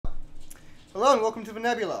Hello and welcome to the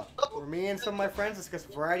Nebula, where me and some of my friends discuss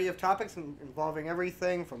a variety of topics involving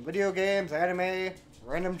everything from video games, anime,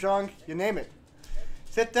 random junk, you name it.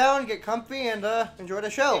 Sit down, get comfy, and enjoy the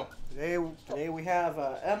show. Today we have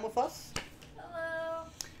M with us. Hello.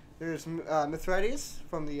 There's Mithridates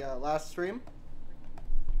from the last stream.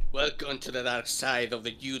 Welcome to the dark side of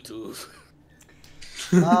the YouTube.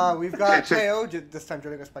 We've got Taeo, this time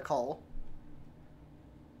joining us by call.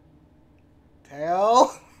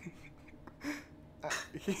 Taeo?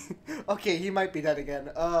 Okay, he might be dead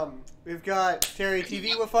again. We've got Thierry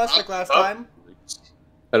TV with us like last time.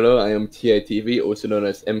 Hello, I am TITV, also known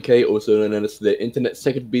as MK, also known as the internet's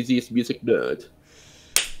second busiest music nerd.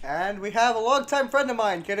 And we have a longtime friend of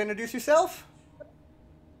mine. Care to introduce yourself?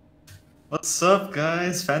 What's up,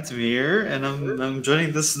 guys? Phantom here, and I'm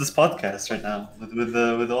joining this podcast right now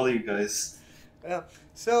with all you guys. Yeah.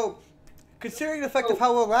 So, considering the fact of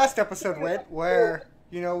how the last episode went, where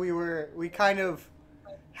we kind of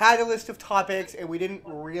had a list of topics and we didn't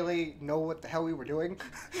really know what the hell we were doing.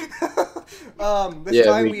 This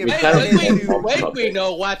time we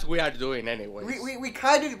know what we are doing anyway. We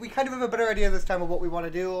kind of have a better idea this time of what we want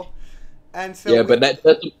to do, and so yeah, but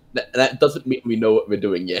that doesn't mean we know what we're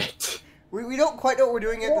doing yet. We don't quite know what we're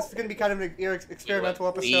doing yet. This is going to be kind of an experimental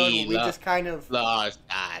episode. Where we just kind of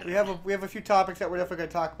we have a few topics that we're definitely going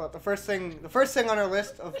to talk about. The first thing on our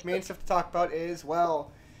list of main stuff to talk about is for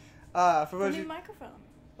those new microphone.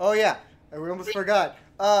 Oh yeah, we almost forgot.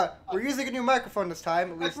 We're using a new microphone this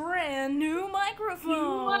time. At least A brand new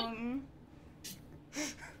microphone.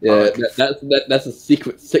 Yeah, that's a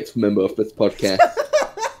secret sixth member of this podcast.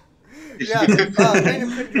 Yeah,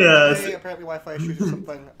 apparently Wi-Fi issues or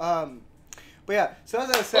something. But yeah, so as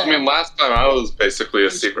I was saying, I mean, last time I was basically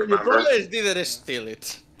a secret Your member. brothers didn't steal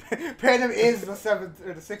it. Phantom is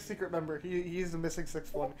the sixth secret member. He's the missing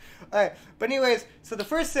sixth one. Alright, but anyways, so the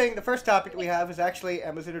first topic that we have is actually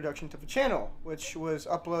Emma's introduction to the channel, which was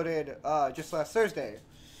uploaded just last Thursday.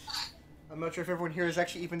 I'm not sure if everyone here has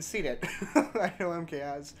actually even seen it. I know MK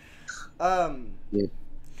has. Yeah.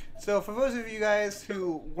 So for those of you guys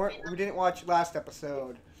who didn't watch last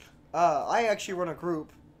episode, I actually run a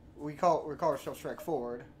group. We call ourselves Strike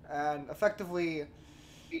Forward, and effectively,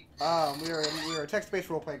 we are a text-based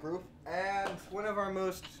roleplay group, and one of our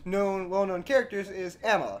most well-known characters is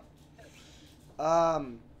Emma.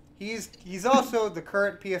 He's also the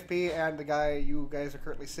current PFP and the guy you guys are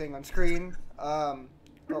currently seeing on screen.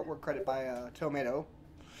 Artwork credit by Tomato,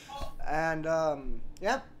 and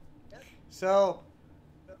yeah. So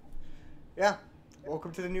yeah,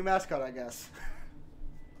 welcome to the new mascot, I guess.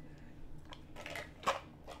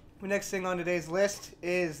 The next thing on today's list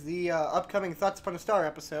is the upcoming Thoughts Upon a Star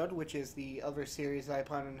episode, which is the other series I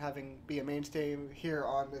plan on having be a mainstay here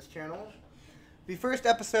on this channel. The first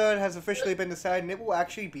episode has officially been decided, and it will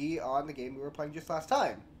actually be on the game we were playing just last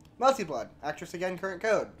time. Blood, actress again, current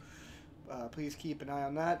code. Please keep an eye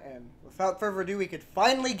on that, and without further ado, we could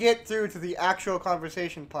finally get through to the actual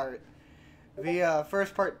conversation part. The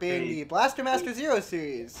first part being the Blaster Master Zero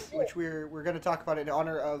series, which we're going to talk about in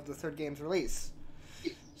honor of the third game's release.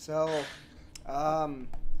 So,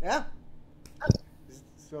 yeah.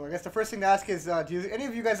 So I guess the first thing to ask is, do any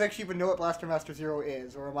of you guys actually even know what Blaster Master Zero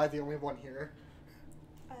is, or am I the only one here?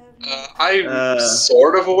 I'm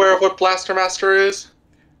sort of aware of what Blaster Master is.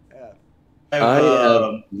 Yeah. I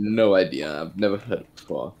have no idea. I've never heard it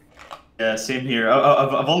before. Yeah, same here.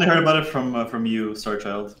 I've only heard about it from you,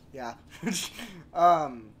 Starchild. Yeah.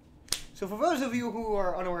 So for those of you who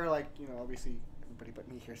are unaware, obviously everybody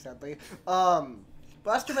but me here, sadly,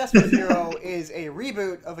 Blaster Master Zero is a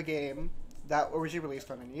reboot of a game that originally released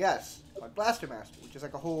on NES called Blaster Master, which is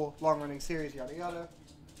like a whole long-running series, yada yada.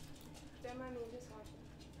 Don't mind me, just watching.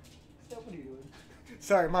 What are you doing?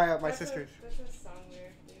 Sorry, my sister. That's a song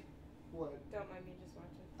lyric, dude. What? Don't mind me, just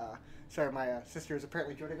watching. Sorry, my sister is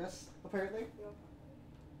apparently joining us. Apparently.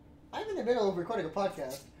 I'm in the middle of recording a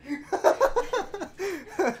podcast.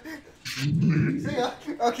 See ya.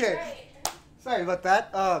 Okay. Right. Sorry about that.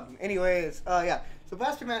 Anyways, yeah. So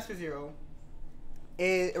Blaster Master Zero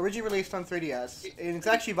is originally released on 3DS, and it's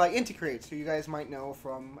actually by Inti, who you guys might know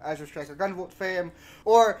from Azure Striker Gunvolt fame,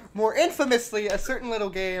 or more infamously, a certain little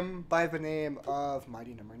game by the name of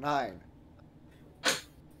Mighty Number 9.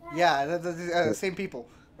 Yeah, the same people.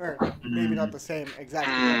 Or maybe not the same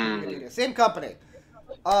exactly. Same company.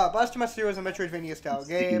 Blaster Master Zero is a Metroidvania-style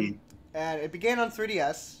game, and it began on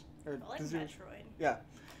 3DS. I like Metroid. Yeah.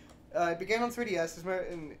 It began on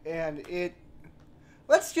 3DS, and it...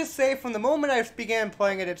 Let's just say, from the moment I began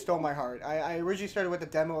playing it, it stole my heart. I originally started with the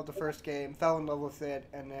demo of the first game, fell in love with it,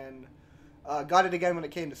 and then got it again when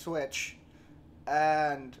it came to Switch.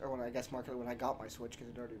 Or when I guess markedly when I got my Switch, because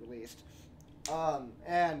it already released.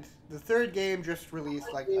 And the third game just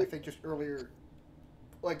released, like, I think just earlier,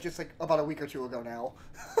 just about a week or two ago now.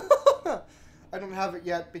 I don't have it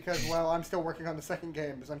yet because, well, I'm still working on the second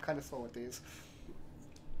game because I'm kind of slow with these.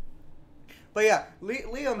 But yeah,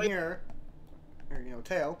 Liam here, or,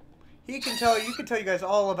 Taeo, you can tell you guys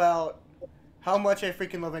all about how much I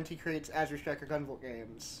freaking love Inti creates Azure Striker Gunvolt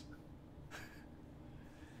games.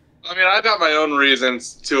 I mean, I got my own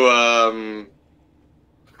reasons to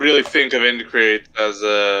really think of Indie Create as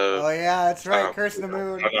a. Oh yeah, that's right, Curse of the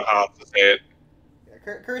Moon. I don't know how to say it. Yeah,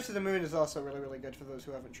 Curse of the Moon is also really, really good for those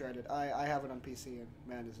who haven't tried it. I have it on PC, and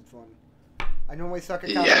man, is it fun. I normally suck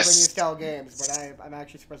at Castlevania style games, but I'm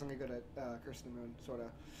actually surprisingly good at Curse of the Moon, sort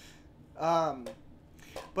of.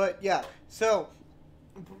 But yeah, so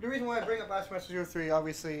the reason why I bring up Last Master 03,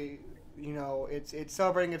 obviously, it's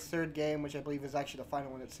celebrating its third game, which I believe is actually the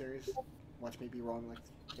final in its series. Watch me be wrong,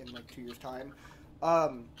 in 2 years' time. I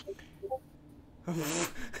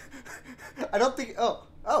don't think. Oh,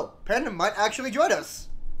 Panda might actually join us.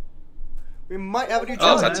 We might have a new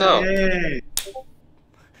challenge. Oh, that's how.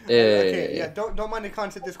 Okay, yeah. Don't mind the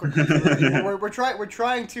content Discord. we're trying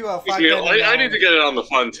to find. I need to get it on the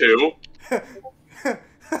fun too.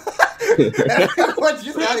 Everyone's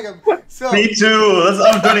just adding him. So. Me too.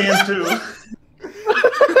 I'm joining in too.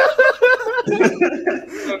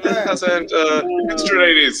 Hasn't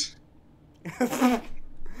Mithridates.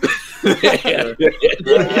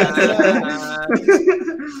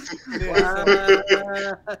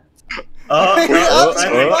 I'm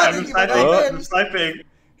sniping.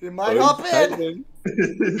 You might hop in.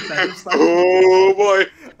 Oh boy!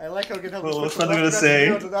 I like how good. What's Panda gonna say?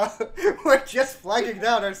 We're just flagging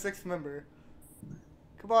down our 6th member.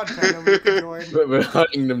 Come on, Panda, we can join. We're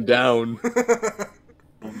hunting them down.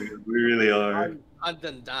 We really are. Hunt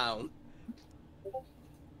them down.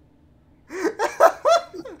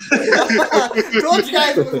 Told you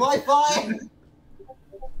guys it was Wi-Fi.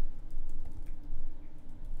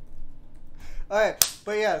 Alright,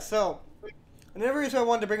 but yeah, so another reason I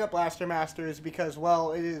wanted to bring up Blaster Master is because,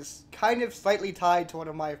 well, it is kind of slightly tied to one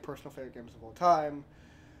of my personal favorite games of all time,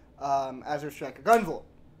 Azure Striker Gunvolt.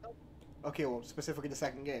 Okay, well, specifically the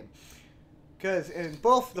second game. Because in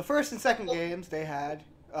both the first and second games, they had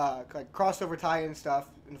crossover tie-in stuff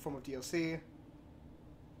in the form of DLC.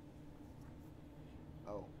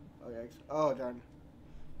 Oh, darn.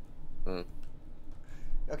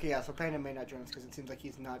 Okay, yeah, so Panda may not join us because it seems like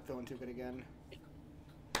he's not feeling too good again.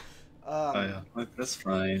 Oh yeah, that's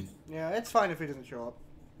fine. Yeah, it's fine if he doesn't show up.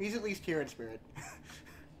 He's at least here in spirit.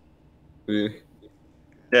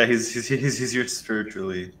 Yeah, he's here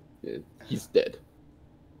spiritually. Yeah, he's dead.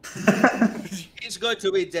 He's going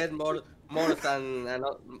to be dead more than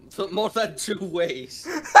 2 ways.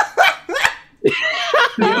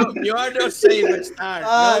 you are not safe as Star.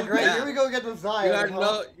 Ah, great! Here we go get the Zion.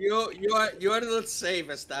 You are not safe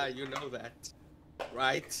as Star. You know that,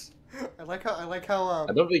 right? I like how.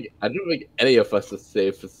 I don't think any of us are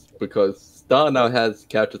safe because Star now has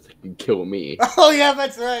characters that can kill me. Oh yeah,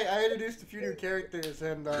 that's right. I introduced a few new characters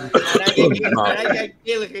and I can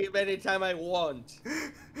kill him anytime I want.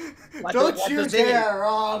 Don't you dare,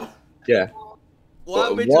 Rob. Yeah.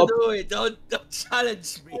 Want me to do it? Don't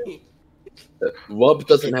challenge me. Rob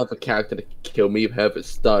doesn't have a character that can kill me, however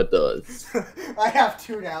Star does. I have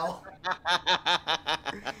 2 now.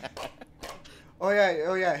 Oh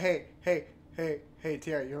yeah, hey,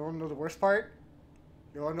 Thierry, you wanna know the worst part?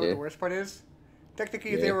 You wanna know what the worst part is?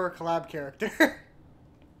 Technically, they were a collab character.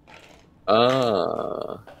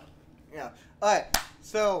 Yeah. Alright,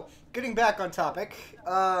 so, getting back on topic,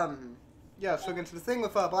 yeah, so again, so the thing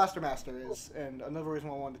with Blaster Master is, and another reason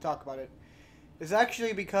why I wanted to talk about it, is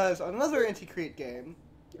actually because another Inti Creates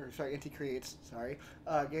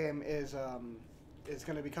game is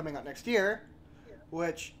going to be coming out next year,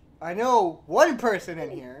 which I know one person in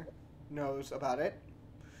here knows about it,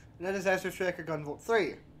 and that is Azure Striker Gunvolt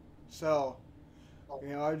 3. So,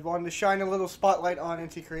 I wanted to shine a little spotlight on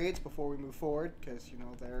Inti Creates before we move forward, because,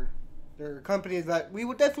 they're companies that we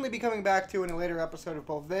would definitely be coming back to in a later episode of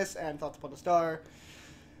both this and Thoughts Upon a Star.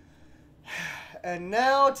 And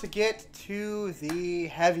now to get to the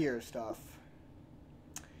heavier stuff.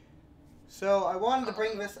 So I wanted to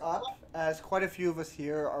bring this up as quite a few of us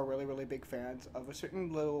here are really, really big fans of a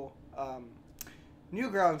certain little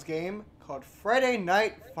Newgrounds game called Friday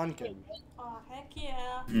Night Funkin. Oh, heck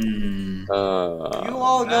yeah. You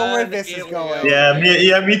all know where this is going. Yeah,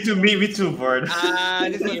 me too, Bard.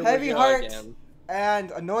 It is with heavy heart and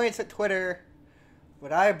annoyance at Twitter,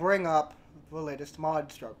 but I bring up the latest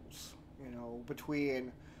mod struggles.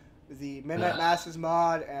 Between the Midnight Masses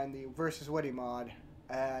mod and the Versus Woody mod,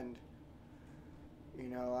 and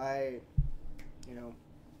you know,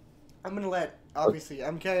 I'm gonna let obviously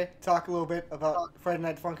MK talk a little bit about Friday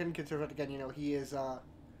Night Funkin', because again, you know, he is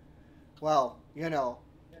well, you know.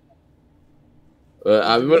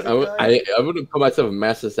 I wouldn't call myself a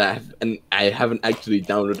master staff, and I haven't actually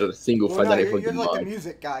downloaded a single Well, Friday no, Night you're Funkin' like the mod.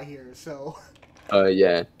 music guy here, so.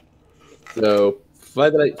 Yeah. So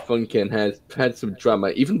Friday Night Funkin' has had some drama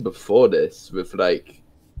even before this, with like,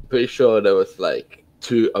 pretty sure there was like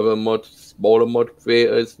 2 other smaller mod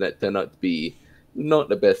creators that turned out to be not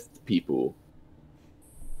the best people.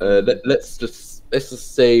 Let's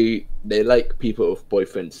just say they like people of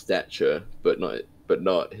boyfriend stature, but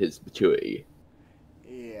not his maturity.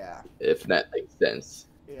 Yeah. If that makes sense.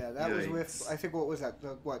 Yeah, that was with, I think, what was that?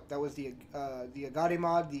 That was the Agati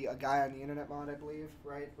mod, the A Guy on the Internet mod, I believe,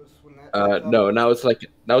 right? Was when that. No,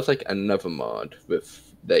 that was like another mod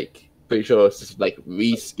with like, pretty sure it's just like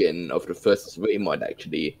reskin of the first Ray mod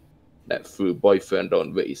actually, that threw boyfriend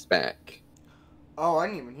on Ray's back. Oh, I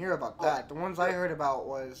didn't even hear about that. The ones I heard about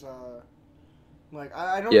was like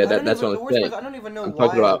I don't. Yeah, I don't that's even, what I'm saying. I don't even know I'm why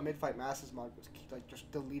talking about- the Mid-Fight Masses mod was like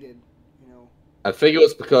just deleted. You know. I think it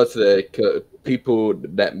was because the people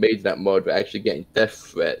that made that mod were actually getting death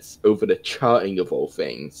threats over the charting of all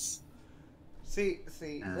things. See,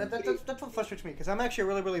 that's what frustrates me, because I'm actually a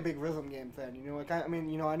really, really big rhythm game fan. You know, like I mean,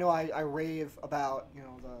 you know, I know I rave about, you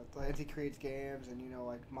know, the Inti creates games, and, you know,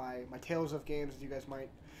 like my tales of games, as you guys might,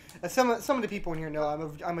 as some of the people in here know,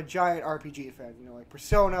 I'm a giant RPG fan. You know, like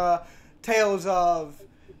Persona, Tales of,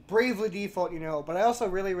 Bravely Default. You know, but I also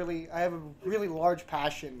I have a really large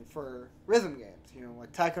passion for rhythm games. You know,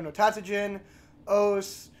 like Taiko no Tatsujin,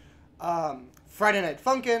 Os, Friday Night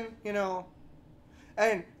Funkin'. You know,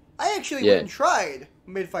 and I actually went and tried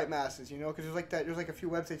Mid-Fight Masses, you know, because there's like a few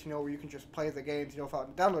websites, you know, where you can just play the games, you know,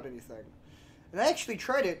 without download anything. And I actually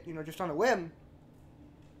tried it, you know, just on a whim.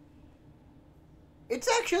 It's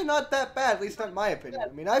actually not that bad, at least not in my opinion.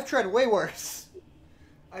 I mean, I've tried way worse.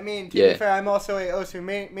 I mean, to be fair, I'm also a Osu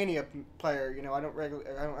Mania player, you know, I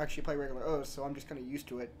don't actually play regular Os, so I'm just kind of used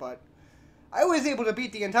to it, but I was able to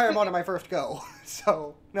beat the entire mod on my first go.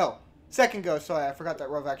 So, no, second go, sorry, I forgot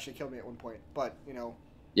that Rove actually killed me at one point, but, you know.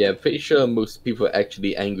 Yeah, I'm pretty sure most people are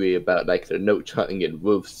actually angry about like the note charting in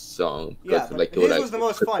Wolf's song. Yeah, but like, his was the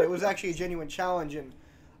most fun. It was actually a genuine challenge, and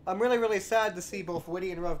I'm really, really sad to see both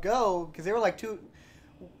Witty and Ruff go, because they were like two.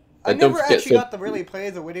 I never actually got to really play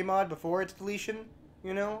the Witty mod before its deletion,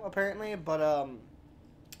 you know, apparently, but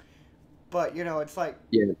you know, it's like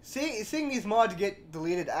seeing these mods get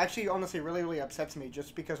deleted actually honestly really, really upsets me,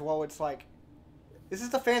 just because, well, it's like, this is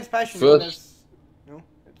the fans' passion.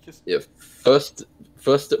 Just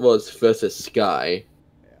first it was versus Sky,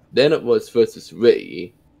 then it was versus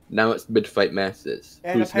Ray, now it's Mid-Fight Masses.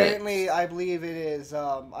 And Who's apparently, next? I believe it is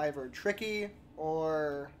either Tricky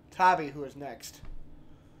or Tabby who is next.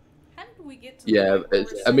 How did we get to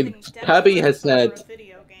I mean, Tabby has had a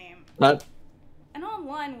video game? An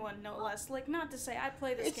online one, no less. Like, not to say I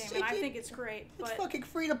play this game and I think it's great, but... It's fucking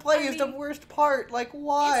free to play is the worst part. Like,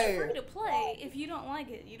 why? It's free to play. If you don't like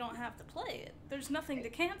it, you don't have to play it. There's nothing to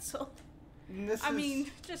cancel. This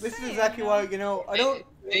is exactly why, you know, I don't...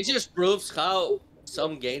 It just proves how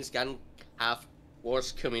some games can have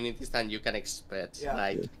worse communities than you can expect. Yeah.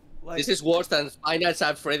 Like, this is worse than Five Nights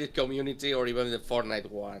at Freddy's community or even the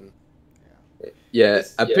Fortnite one. Yeah,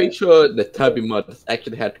 I'm pretty sure the Tabby mod has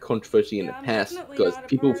actually had controversy in the past because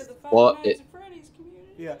people thought it.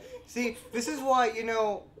 Yeah, see, this is why, you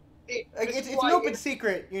know, it's an open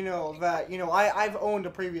secret, you know, that, you know, I've owned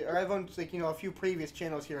like, you know, a few previous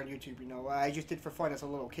channels here on YouTube, you know, I just did for fun as a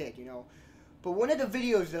little kid, you know. But one of the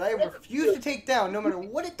videos that I refuse to take down, no matter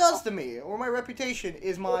what it does to me or my reputation,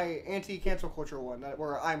 is my anti-cancel culture one,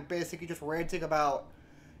 where I'm basically just ranting about,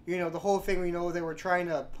 you know, the whole thing, you know, they were trying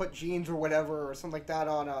to put genes or whatever or something like that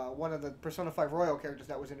on one of the Persona 5 Royal characters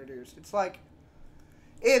that was introduced. It's like,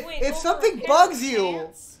 if something bugs you,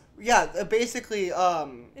 basically,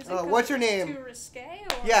 what's her name? Too risque,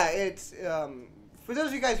 or? Yeah, it's, for those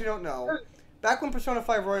of you guys who don't know, back when Persona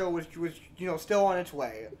 5 Royal was you know, still on its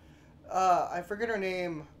way, I forget her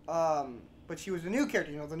name, but she was the new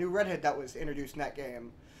character, you know, the new redhead that was introduced in that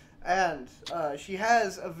game. And she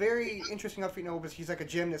has a very interesting outfit, you know, but she's like a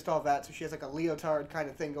gymnast, all that, so she has like a leotard kind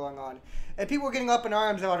of thing going on. And people were getting up in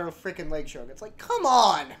arms about her freaking leg show. It's like, come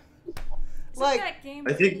on! Like, that game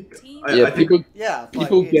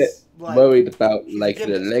people get worried about like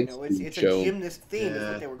the leg it's show. A gymnast theme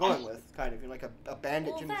is what they were going with, kind of, like a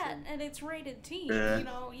bandit gymnast. And it's rated teen, you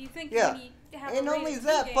know, you think yeah. when you have and a only rated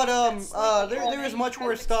that, game, but there is much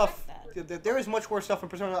worse stuff. There is much worse stuff in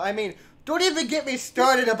Persona. I mean, don't even get me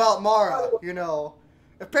started about Mara, you know.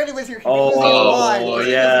 Apparently, was your Oh,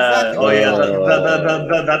 yeah. Exactly Oh, yeah.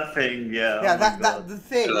 what That thing, yeah. yeah, Oh my that God. the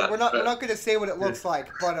thing. Yeah, We're not gonna say what it looks like,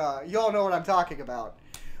 but y'all know what I'm talking about.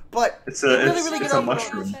 But It's to a, really, it's, really it's get a over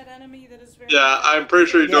mushroom. That enemy that is very Yeah, I'm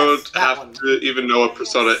pretty sure you Yes, don't that have one. to even know what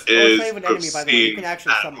Persona it's is not even to have enemy, by the way. You seen can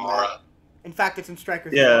actually that summon aura. that. In fact, it's in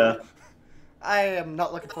Strikers as Yeah. well. I am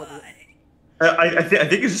not looking forward to it. I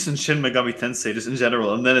think it's just in Shin Megami Tensei, just in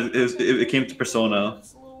general, and then it came to Persona.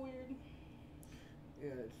 It's a little weird. Yeah,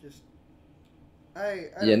 it's just. I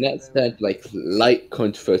Yeah, and that's that like light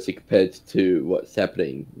controversy compared to what's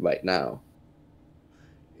happening right now.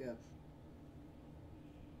 Yeah.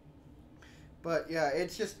 But yeah,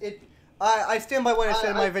 it's just I stand by what I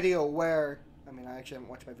said in my video where I mean I actually haven't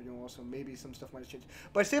watched my video also maybe some stuff might have changed.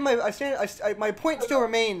 But my point still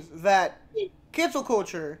remains that cancel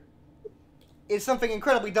culture is something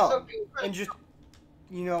incredibly dumb and just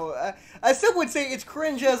I still would say it's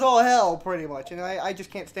cringe as all hell pretty much, and I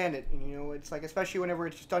just can't stand it. And, it's like especially whenever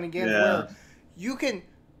it's just done in games where you can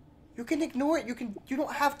ignore it. You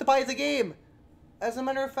don't have to buy the game. As a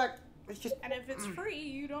matter of fact, it's just. And if it's free,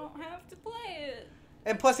 you don't have to play it.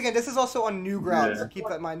 And plus, again, this is also on Newgrounds. Yeah. Keep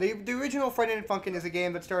that in mind. The original Friday Night Funkin' is a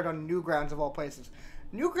game that started on Newgrounds of all places.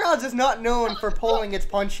 Newgrounds is not known for pulling its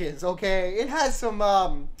punches. Okay, it has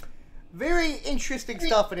some very interesting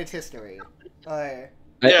stuff in its history.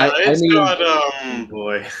 It's mean, got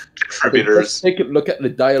Boy. contributors. Let's take a look at the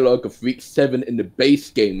dialogue of Week 7 in the base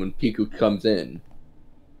game when Piku comes in.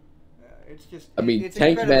 It's just. I mean, it's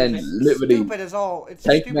Tank incredibly Man literally- stupid as all. It's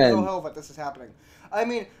Tank stupid as all Man- hell that this is happening. I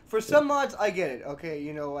mean, for some mods, I get it.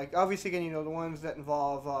 Okay, like obviously, again, the ones that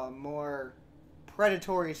involve more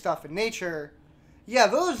predatory stuff in nature. Yeah,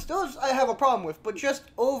 those I have a problem with. But just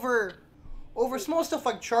over small stuff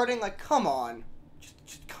like charting, like come on,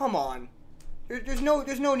 just come on. There's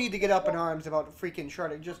no need to get up in arms about freaking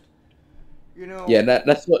charting. Just. Yeah,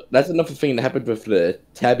 that's another thing that happened with the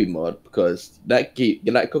Tabby mod because that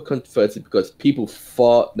got controversy because people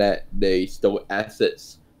thought that they stole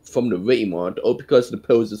assets from the Witty mod or because the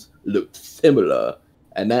poses looked similar,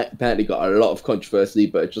 and that apparently got a lot of controversy,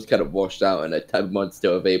 but it just kind of washed out, and the Tabby mod's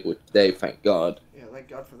still available today, thank God. Yeah, thank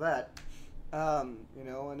God for that. And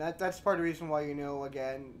that's part of the reason why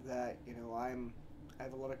again that I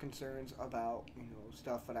have a lot of concerns about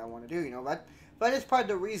stuff that I want to do. That is part of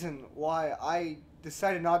the reason why I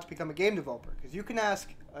decided not to become a game developer. Because you can ask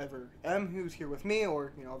either M, who's here with me,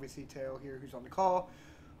 or obviously Taeo here, who's on the call,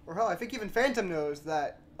 or hell, I think even Phantom knows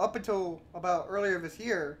that up until about earlier this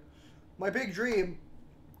year, my big dream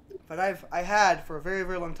that I had for a very,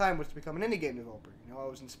 very long time was to become an indie game developer. I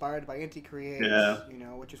was inspired by Inti Creates,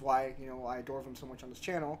 which is why I adore him so much on this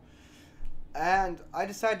channel. And I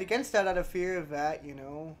decided against that out of fear that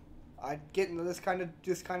I'd get into this kind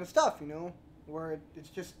of stuff, where it's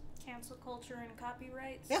just Cancel culture and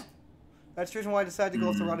copyrights. Yeah. That's the reason why I decided to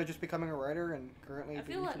go the route of just becoming a writer and currently. If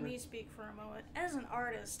you'll let me speak for a moment, as an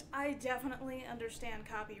artist, I definitely understand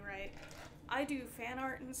copyright. I do fan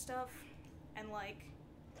art and stuff, and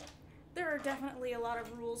there are definitely a lot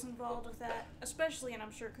of rules involved with that, especially, and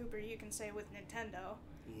I'm sure Cooper, you can say with Nintendo.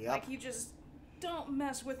 Yep. You just don't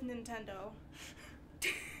mess with Nintendo.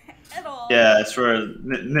 At all. Yeah, it's where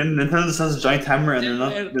Nintendo just has a giant hammer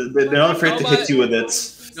and they're not afraid to hit you with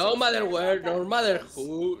it. No matter where, no matter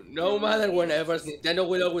who, no matter whenever, Nintendo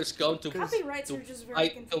will always come to Copyrights are just very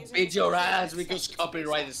confusing. to beat your ass because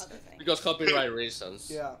copyright reasons.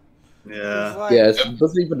 Yeah. Yeah. It's like, Yes, it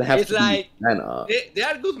doesn't even have It's to like- be fan art. They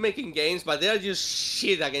are good making games, but they are just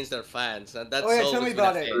shit against their fans, and that's Oh, yeah, always tell me been a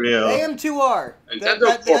about it. thing. Real. AM2R. Nintendo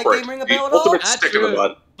That corporate, game ring a the bell at all? ultimate That's stick in the true.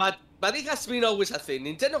 mud. But it has been always a thing.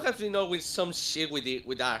 Nintendo has been always some shit with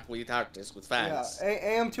artists, with Yeah. fans.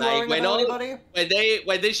 AM2R Like, ring a bell, anybody?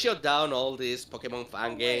 When they shut down all these Pokemon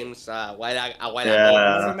fan games a while Yeah. ago,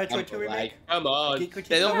 Was it a Metroid 2 remake? like, come on, Geek Critique?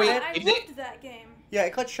 they don't Yeah, win. I If they, loved that game. Yeah,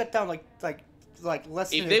 it got shut down like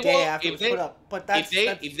less If than they a day want- after it if was they- put up. But that's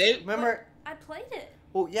if they remember. I played it.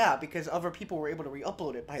 Well, yeah, because other people were able to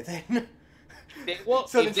re-upload it by then. they want,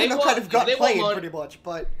 So if they Nintendo want, kind of got if they want played mon- pretty much,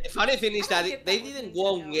 but The funny thing is I don't that get they that with didn't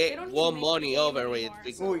Nintendo. They don't even want make money the game over it. anymore,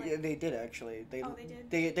 because- so- oh yeah, they did actually. Oh,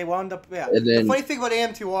 they did? They wound up yeah. And The then- funny thing about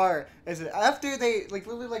AM2R is that after they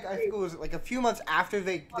literally I think it was a few months after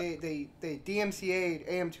they DMCA'd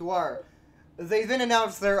AM2R, they then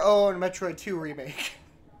announced their own Metroid 2 remake.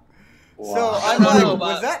 So I'm like,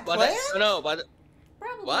 was that planned? But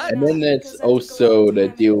Probably What? And then not, there's because that took a also long the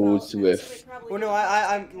time to deals develop, with- so they probably Well,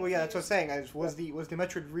 no, didn't well, yeah, that's what I'm saying. Was the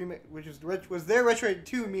Metroid remake, which was their Metroid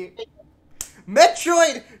 2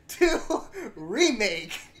 Metroid 2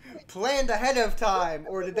 remake planned ahead of time,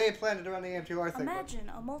 or did they plan it around the AM2R thing?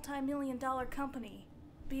 Imagine a multi-million-dollar company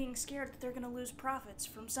being scared that they're going to lose profits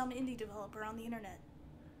from some indie developer on the internet.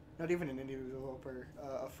 Not even an indie developer,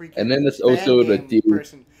 a freaking And then there's fan also the game deal.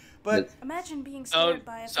 person. But Imagine being scared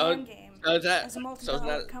by a fan game as a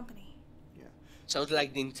multi-dollar company. Sounds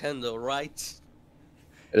like Nintendo, right?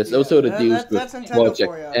 And there's also the deals that's with Nintendo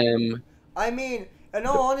Project for ya. M. I mean, in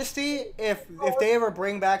all honesty, if they ever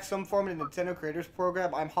bring back some form of Nintendo Creators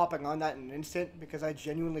Program, I'm hopping on that in an instant because I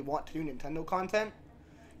genuinely want to do Nintendo content.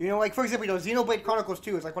 You know, like, for example, Xenoblade Chronicles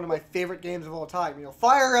 2 is like one of my favorite games of all time.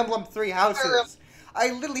 Fire Emblem Three Houses.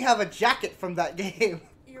 I literally have a jacket from that game.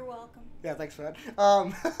 You're welcome. Yeah, thanks for that.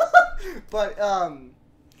 But,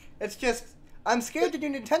 it's just, I'm scared to do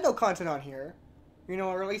Nintendo content on here.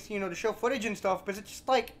 Or at least, to show footage and stuff, but it's just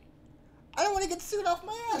like, I don't want to get sued off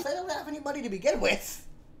my ass. I don't have any money to begin with.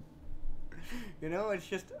 It's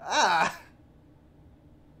just,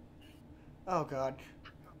 Oh, God.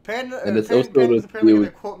 Panda, And it's Panda's also apparently going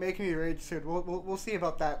to quote making me rage soon. We'll see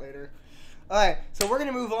about that later. Alright, so we're going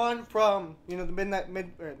to move on from,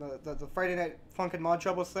 the Friday Night Funkin' Mod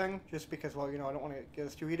Troubles thing, just because, I don't want to get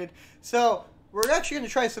us too heated. So, we're actually going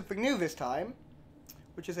to try something new this time,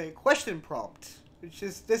 which is a question prompt.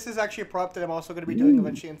 This is actually a prompt that I'm also going to be doing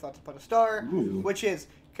eventually in Thoughts Upon a Star, which is,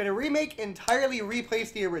 can a remake entirely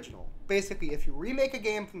replace the original? Basically, if you remake a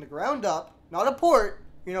game from the ground up, not a port,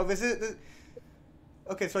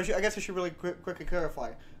 okay, so I guess I should really quickly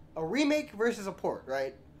clarify. A remake versus a port,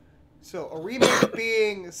 right? So, a remake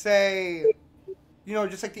being, say,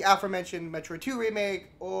 just like the aforementioned Metroid 2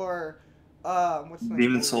 remake, or, what's the name?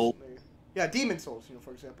 Demon Souls. Yeah, Demon Souls,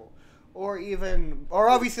 for example. Or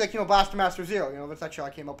obviously, like, Blaster Master Zero, that's actually how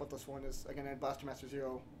I came up with this one, is, again, I had Blaster Master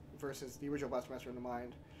Zero versus the original Blaster Master in the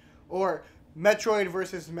mind. Or Metroid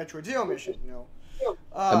versus Metroid Zero Mission,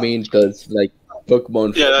 I mean, does, like,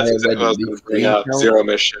 Pokemon... Yeah, that's exactly what I was going to bring up. Zero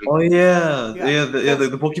Mission. Oh, yeah.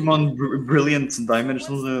 The Pokemon Brilliant Diamond or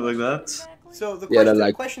something like that. So the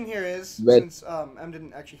question here is, since M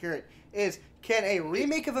didn't actually hear it, is can a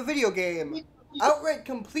remake of a video game outright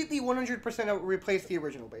completely 100% replace the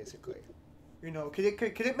original, basically? Could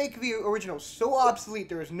it make the original so obsolete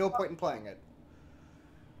there is no point in playing it?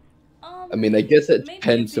 I mean, I guess it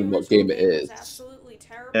depends on what game it is. Absolutely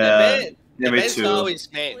terrible. Depends how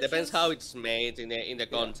it's made. Depends how it's made in the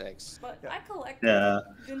context. But I collect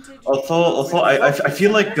vintage. Also, I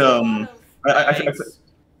feel like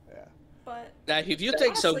Like, if you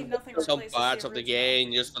take some parts of the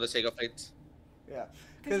game just for the sake of it. Yeah.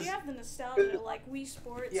 Because you have the nostalgia, like Wii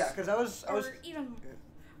Sports. Yeah, because I was even,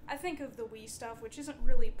 I think of the Wii stuff, which isn't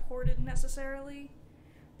really ported necessarily,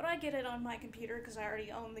 but I get it on my computer because I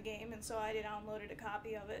already own the game, and so I downloaded a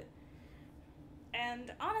copy of it.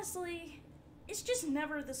 And honestly, it's just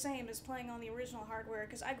never the same as playing on the original hardware,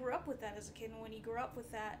 because I grew up with that as a kid, and when you grew up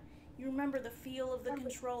with that, you remember the feel of the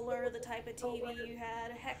controller, the type of TV you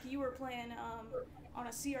had. Heck, you were playing on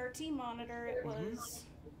a CRT monitor. It was...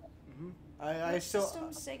 I still system,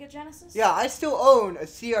 Sega Genesis? Yeah, I still own a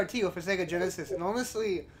CRT with a Sega Genesis, and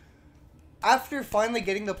honestly, after finally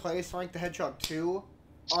getting to play Sonic the Hedgehog 2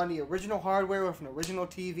 on the original hardware with an original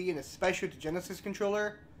TV and especially with the Genesis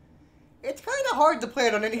controller, it's kind of hard to play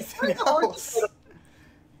it on anything else.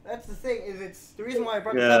 That's the thing, it's the reason why I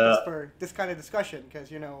brought this up is for this kind of discussion, because,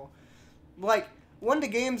 like, one of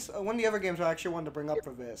the other games I actually wanted to bring up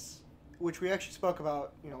for this, which we actually spoke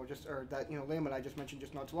about, that, Liam and I just mentioned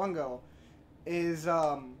just not too long ago, is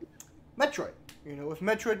Metroid. With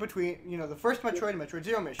Metroid between, the first Metroid and Metroid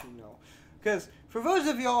Zero Mission, Because for those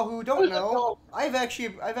of y'all who don't know, I've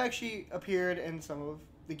actually appeared in some of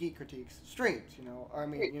the Geek Critiques streams, I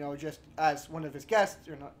mean, just as one of his guests,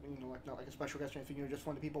 or not, not like a special guest or anything, just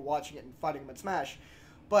one of the people watching it and fighting him at Smash.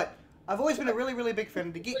 But I've always been a really, really big fan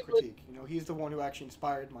of the Geek Critique. He's the one who actually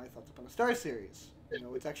inspired my Thoughts Upon a Star series.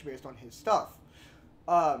 It's actually based on his stuff.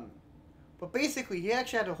 But basically, he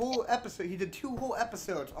actually had a whole episode. He did 2 whole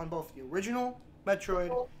episodes on both the original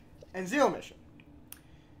Metroid and Zero Mission.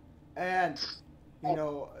 And,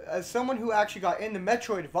 as someone who actually got into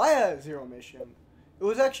Metroid via Zero Mission, it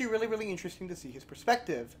was actually really, really interesting to see his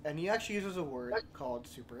perspective. And he actually uses a word called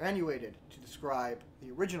superannuated to describe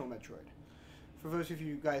the original Metroid. For those of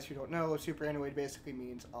you guys who don't know, superannuated basically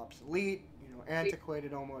means obsolete,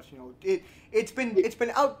 antiquated almost. It's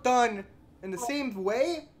been outdone in the same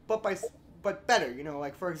way, but better.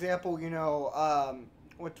 Like for example,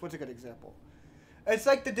 what's a good example? It's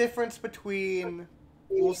like the difference between,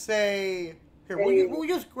 we'll say, here we'll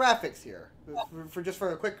use graphics here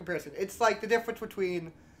for a quick comparison. It's like the difference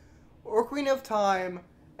between Ocarina of Time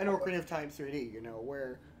and Ocarina of Time 3D.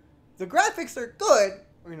 Where the graphics are good.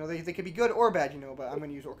 They could be good or bad, but I'm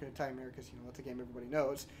going to use Ocarina of Time here because, that's a game everybody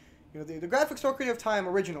knows. The graphics Ocarina of Time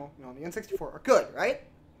original, on the N64 are good, right?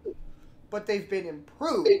 but they've been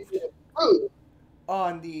improved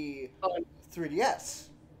on the 3DS.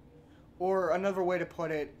 Or another way to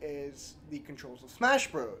put it is the controls of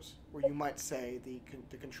Smash Bros, where you might say the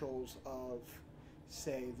controls of,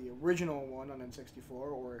 say, the original one on N64,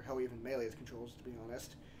 or how even Melee's controls, to be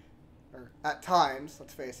honest, or at times,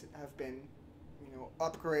 let's face it, have been,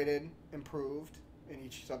 upgraded, improved in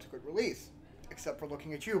each subsequent release. Except for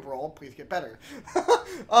looking at you, Brawl, please get better.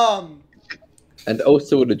 And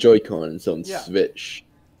also the Joy-Cons on Switch.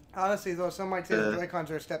 Honestly, though, some might say the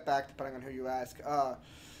Joy-Cons are a step back, depending on who you ask.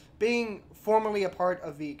 Being formerly a part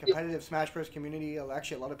of the competitive Smash Bros. Community,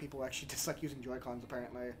 actually, a lot of people actually dislike using Joy-Cons,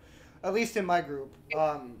 apparently. At least in my group.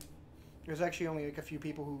 There's actually only like a few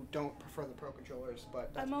people who don't prefer the Pro Controllers,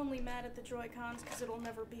 but... I'm only mad at the Joy-Cons because it'll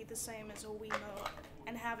never be the same as a Wiimote.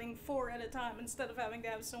 And having 4 at a time instead of having to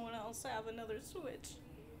have someone else have another Switch.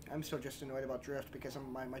 I'm still just annoyed about drift because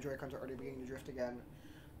my Joy-Cons are already beginning to drift again.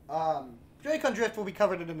 Joy-Con drift will be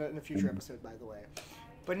covered in a future episode, by the way.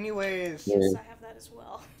 But anyways... Yes, I have that as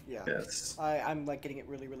well. Yeah. Yes. I'm like getting it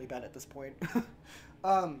really, really bad at this point.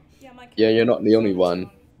 Yeah, you're not the only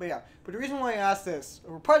one. But yeah, but the reason why I asked this,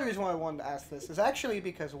 or part of the reason why I wanted to ask this, is actually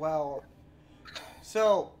because, well,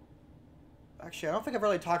 so, actually, I don't think I've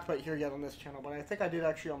really talked about it here yet on this channel, but I think I did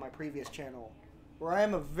actually on my previous channel, where I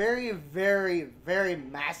am a very, very, very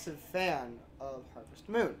massive fan of Harvest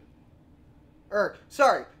Moon.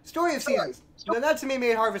 Sorry, Story of Seasons. Now, that to me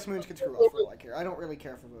made Harvest Moons get screwed off for like here. I don't really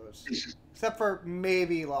care for those. Except for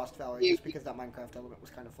maybe Lost Valley, just because that Minecraft element was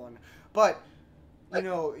kind of fun. But...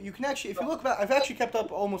 you can actually, if you look back, I've actually kept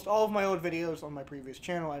up almost all of my old videos on my previous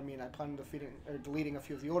channel. I mean, I plan on deleting a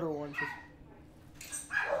few of the older ones.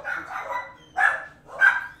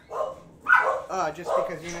 Just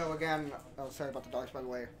because, again, oh, sorry about the dogs, by the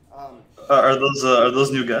way. Are those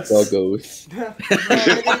new guests? Doggos.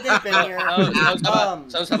 They've been here.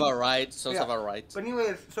 Sounds about right. Sounds about right. But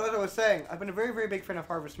anyways, so as I was saying, I've been a very, very big fan of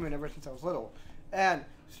Harvest Moon ever since I was little. And,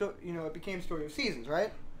 so, it became Story of Seasons,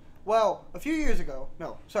 right? Well,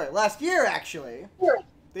 last year, actually,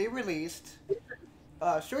 they released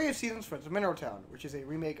Story of Seasons, Friends of Mineral Town, which is a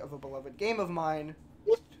remake of a beloved game of mine,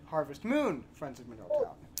 Harvest Moon, Friends of Mineral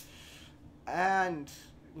Town. And,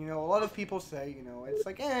 a lot of people say, it's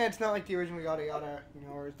like, it's not like the original yada yada,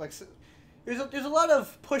 or it's like, there's a lot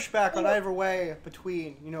of pushback on either way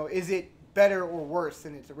between, is it better or worse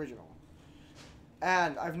than its original?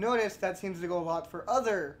 And I've noticed that seems to go a lot for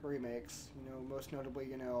other remakes, most notably,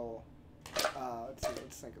 let's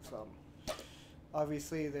think of some.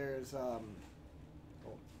 Obviously, there's,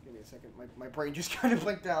 give me a second, my brain just kind of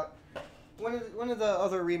blinked out. One of the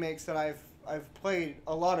other remakes that I've played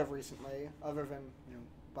a lot of recently, other than,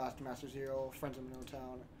 Blaster Master Zero, Friends of Mineral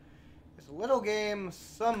Town, is a little game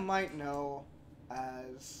some might know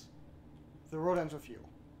as The Road Ends With You.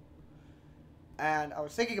 And I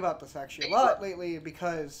was thinking about this actually a lot lately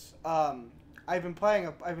because I've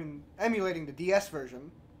been emulating the DS version,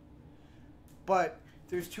 but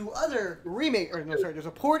there's there's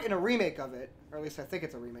a port and a remake of it, or at least I think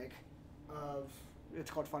it's a remake it's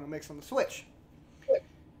called Final Mix on the Switch.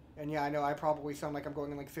 And yeah, I know I probably sound like I'm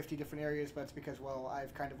going in like 50 different areas, but it's because, well,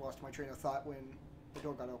 I've kind of lost my train of thought when the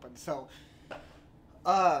door got opened. So,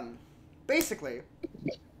 basically,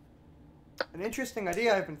 an interesting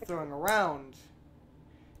idea I've been throwing around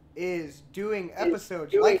is doing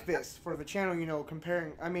episodes like this for the channel,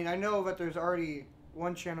 comparing. I mean, I know that there's already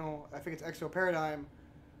one channel, I think it's Exo Paradigm,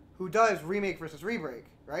 who does remake versus re-break,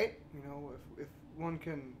 right? If one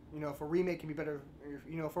can, if a remake can be better,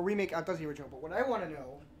 if a remake outdoes the original. But what I want to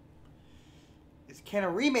know is, can a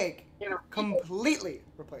remake completely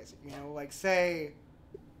replace it? Like say,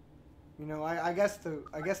 I guess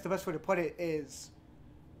the best way to put it is,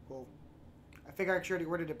 well, I think I actually already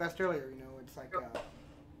worded it best earlier. It's like,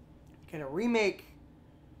 can a remake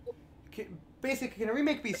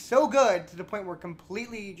be so good to the point where it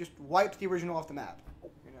completely just wipes the original off the map?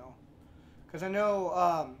 Because I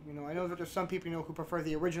know that there's some people who prefer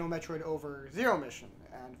the original Metroid over Zero Mission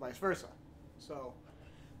and vice versa. So,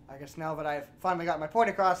 I guess now that I've finally got my point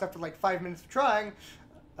across after like 5 minutes of trying,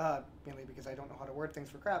 mainly because I don't know how to word things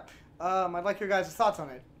for crap, I'd like your guys' thoughts on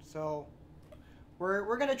it. So,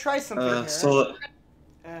 we're gonna try something here,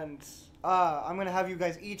 and I'm gonna have you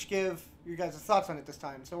guys each give your guys' thoughts on it this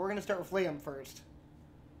time. So we're gonna start with Liam first.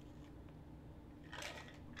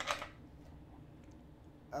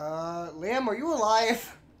 Liam, are you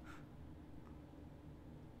alive?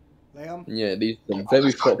 Liam? Yeah, these are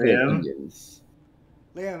very popular opinions.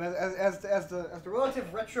 Liam, as the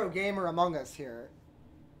relative retro gamer among us here,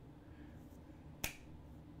 I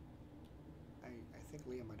think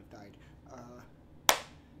Liam might have died.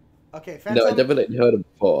 Okay, No, I definitely heard him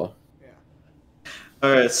before. Yeah.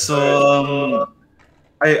 All right, so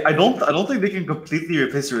I don't think they can completely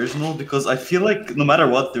replace the original because I feel like no matter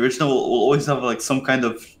what, the original will always have like some kind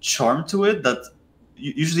of charm to it that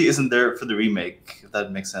usually isn't there for the remake. If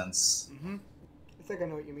that makes sense. Mm-hmm. I think I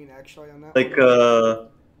know what you mean actually on that. Like one.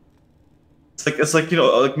 it's like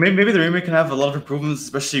like maybe the remake can have a lot of improvements,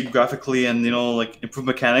 especially graphically and like improved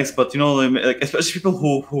mechanics. But like especially people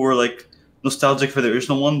who were like nostalgic for the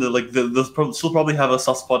original one, they'll still probably have a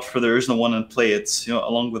soft spot for the original one and play it,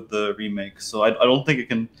 along with the remake. So I don't think it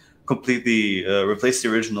can completely replace the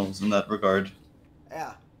originals in that regard.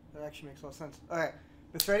 Yeah, that actually makes a lot of sense. All right,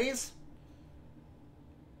 Mithridates?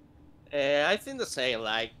 I think the same.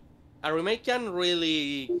 Like a remake can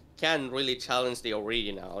really challenge the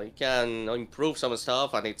original. It can improve some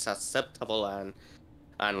stuff, and it's acceptable and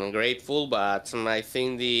grateful. But I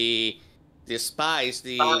think the spice,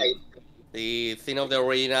 the thing of the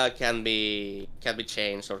original can be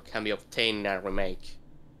changed or can be obtained in a remake.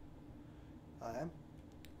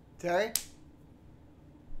 Thierry?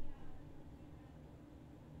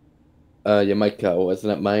 Yeah, Michael,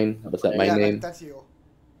 wasn't that mine? Was that my name? That's you.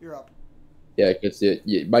 You're up. Yeah, because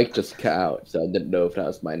Mike just cut out, so I didn't know if that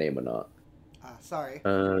was my name or not. Sorry.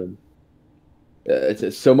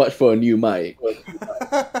 It's so much for a new mic.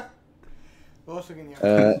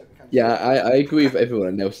 Yeah, I agree with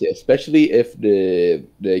everyone else here, especially if the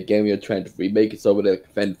game you're trying to remake is already like a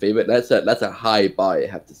fan favorite. That's a high bar you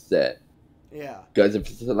have to set. Yeah. Because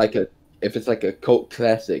if it's like a cult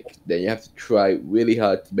classic, then you have to try really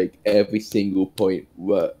hard to make every single point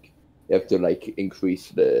work. You have to like increase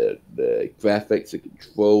the graphics, the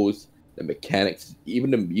controls, the mechanics,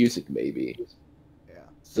 even the music maybe. Yeah.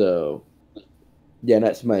 So yeah,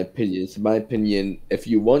 that's my opinion. So my opinion, if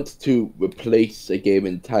you want to replace a game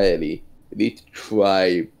entirely, you need to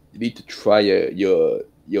try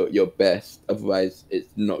your best. Otherwise, it's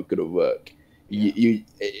not gonna work. Yeah. You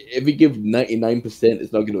if you give 99%,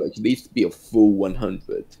 it's not gonna work. It needs to be a full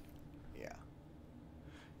 100. Yeah.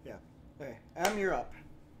 Yeah. Okay, you're up.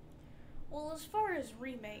 Well, as far as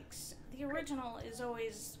remakes, the original is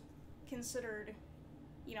always considered,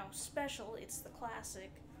 special. It's the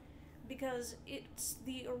classic. Because it's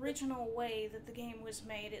the original way that the game was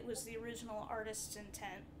made. It was the original artist's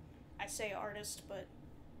intent. I say artist, but,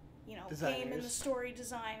 game and the story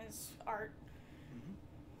design is art. Mm-hmm.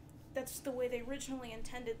 That's the way they originally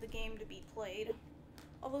intended the game to be played.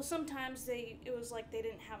 Although sometimes it was like they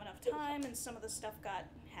didn't have enough time and some of the stuff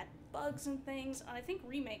had bugs and things. And I think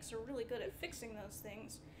remakes are really good at fixing those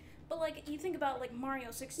things. But like, you think about like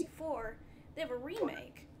Mario 64, they have a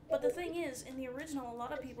remake. But the thing is, in the original, a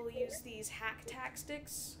lot of people use these hack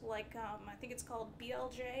tactics, like, I think it's called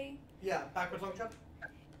BLJ. Yeah, backwards long jump?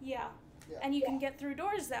 Yeah. And you can get through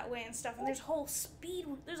doors that way and stuff, and there's a whole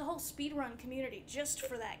speedrun community just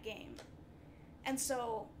for that game. And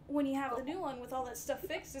so, when you have the new one with all that stuff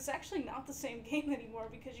fixed, it's actually not the same game anymore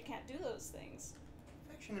because you can't do those things.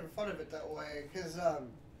 I've actually never thought of it that way, because, a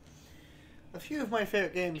few of my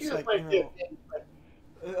favorite games,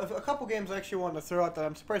 a couple games I actually wanted to throw out that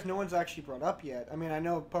I'm surprised no one's actually brought up yet. I mean, I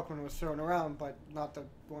know Pokemon was thrown around, but not the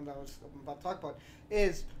one that I was about to talk about.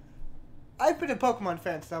 I've been a Pokemon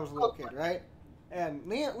fan since I was a little kid, right? And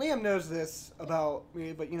Liam knows this about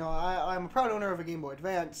me, but, I'm a proud owner of a Game Boy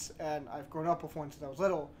Advance, and I've grown up with one since I was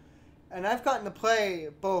little. And I've gotten to play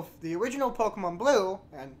both the original Pokemon Blue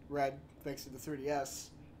and Red, thanks to the 3DS.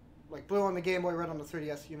 Like, Blue on the Game Boy, Red on the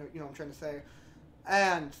 3DS, you know what I'm trying to say.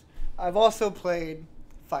 And I've also played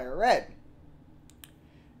Fire Red.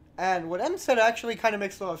 And what Em said actually kind of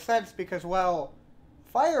makes a lot of sense because, well,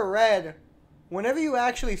 Fire Red, whenever you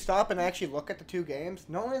actually stop and actually look at the two games,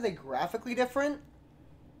 not only are they graphically different,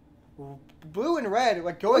 Blue and Red,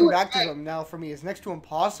 like, going back to them now for me is next to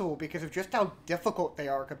impossible because of just how difficult they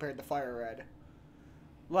are compared to Fire Red.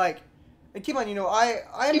 Like, and keep on,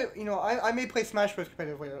 I may play Smash Bros.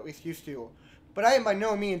 Competitively, or at least used to, but I am by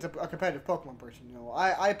no means a competitive Pokemon person,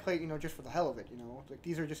 I play, just for the hell of it, Like,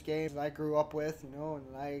 these are just games that I grew up with, and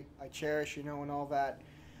I cherish, and all that.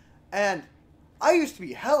 And I used to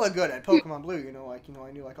be hella good at Pokemon Blue,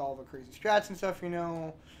 I knew, like, all the crazy strats and stuff,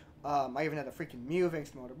 I even had a freaking Mew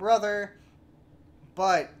thanks to my older brother.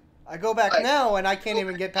 But I go back now, and I can't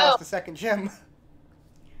even get past the second gym.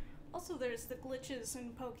 Also, there's the glitches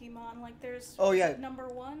in Pokemon, like there's number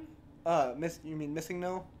 1. You mean missing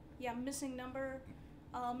no? Yeah, missing number.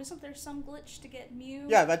 Isn't there some glitch to get Mew?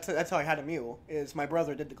 Yeah, that's how I had a Mew. Is my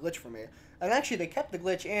brother did the glitch for me, and actually they kept the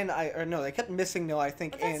glitch in. They kept missing no. I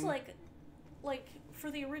think but that's in like for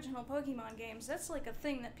the original Pokemon games, that's like a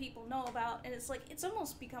thing that people know about, and it's like it's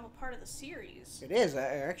almost become a part of the series. It is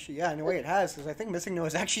actually, yeah, in a way it has, because I think Missing No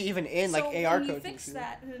is actually even in like AR codes. So when you fix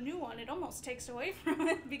that in a new one, it almost takes away from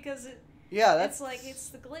it because that's it's like it's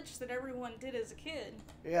the glitch that everyone did as a kid.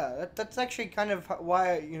 Yeah, that's actually kind of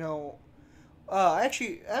why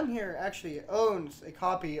actually M here actually owns a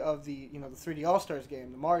copy of the the 3D All Stars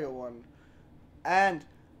game, the Mario one, and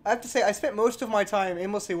I have to say, I spent most of my time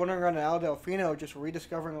aimlessly wandering around in Al Delfino, just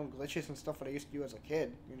rediscovering old glitches and stuff that I used to do as a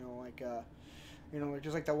kid. Like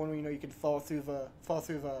just like that one where you can fall through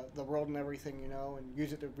the world and everything, and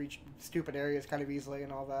use it to reach stupid areas kind of easily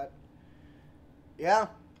and all that. Yeah,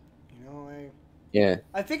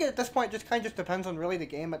 I think at this point it just kind of just depends on really the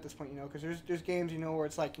game at this point, because there's games where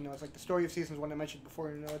it's like it's like the Story of Seasons one I mentioned before,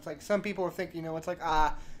 it's like some people think it's like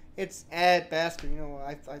it's at best, or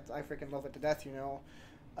I freaking love it to death,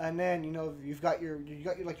 And then you've got your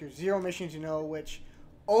zero missions, which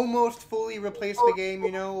almost fully replace the game,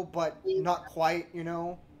 but not quite,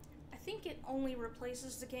 I think it only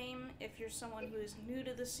replaces the game if you're someone who is new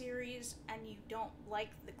to the series and you don't like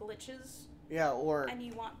the glitches. Yeah, and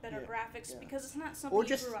you want better graphics because it's not something. Or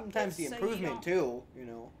just you grew up sometimes with, the improvement too,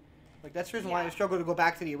 Like that's the reason why I Yeah. struggle to go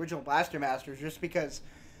back to the original Blaster Masters, just because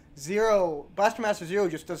Blaster Master Zero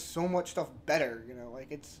just does so much stuff better,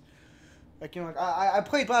 Like it's. I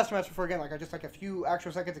played Blaster Master before again, I just a few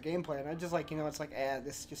actual seconds of gameplay, and I just it's like,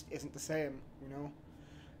 this just isn't the same,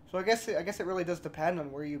 So I guess it really does depend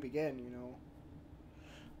on where you begin,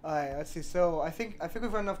 Alright, let's see. So I think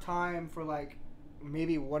we've run enough time for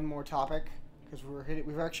maybe one more topic, because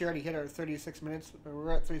we've actually already hit our 36 minutes.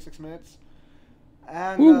 We're at 36 minutes,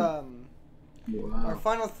 and our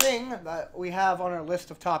final thing that we have on our list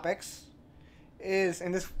of topics is,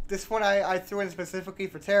 and this one I threw in specifically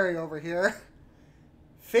for Terry over here.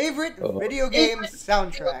 Favorite video game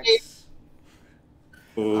soundtracks.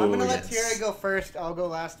 Ooh, I'm gonna let Thierry go first. I'll go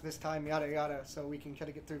last this time. Yada yada. So we can try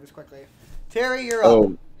to get through this quickly. Terry, you're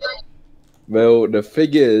up. Well, the thing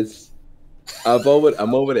is, I'm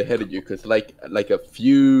already ahead of you because a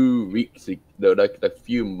few weeks ago, a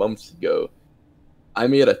few months ago, I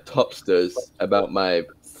made a topsters about my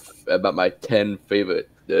 10 favorite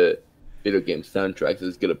video game soundtracks. I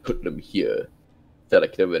was gonna put them here, that I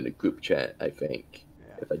could have in the group chat. I think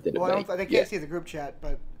if I did it right. I can't see the group chat,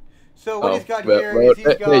 but so what he's got here is he's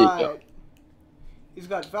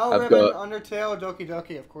got Valorant, Undertale, Doki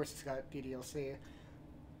Doki. Of course, he's got DDLC.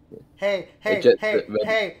 Hey!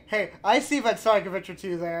 I see that Sonic Adventure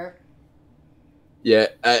 2 there. Yeah,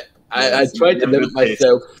 I tried to limit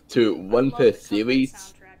myself to one per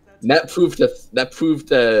series. That proved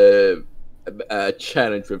a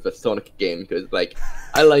challenge with a Sonic game, because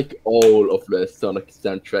I like all of the Sonic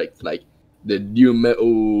soundtracks, like the new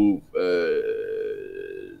metal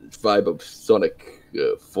vibe of Sonic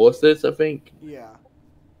Forces, I think. Yeah,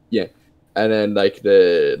 and then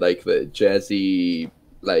the jazzy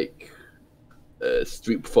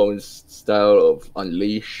street performance style of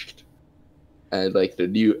Unleashed, and the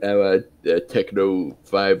new era techno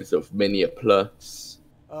vibes of Mania Plus.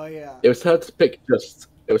 Oh yeah. It was hard to pick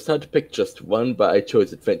just one, but I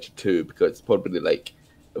chose Adventure 2 because it's probably the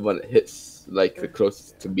one that hits the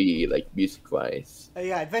closest to me music wise.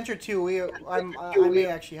 Yeah, Adventure 2. I may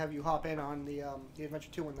actually have you hop in on the Adventure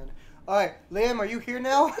 2 one then. All right, Liam, are you here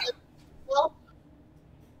now?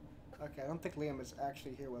 Okay, I don't think Liam is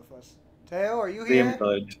actually here with us. Taeo, are you here? Liam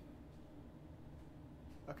died.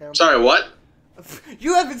 Okay. Sorry, what?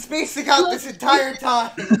 You have been spacing out this entire time.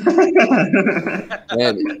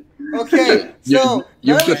 Man, Okay, so now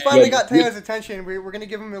that we just finally read- got Taeo's attention, we're going to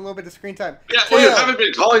give him a little bit of screen time. Yeah, well, you Taeo. haven't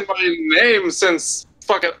been calling my name since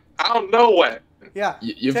fucking I don't know when. Yeah.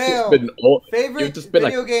 You've Taeo, just been favorite you've just been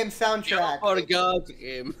video game soundtrack. Oh God,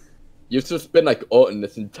 game. You've just been in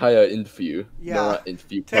this entire interview. Yeah. No, not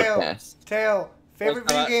interview Taeo, podcast. Taeo, favorite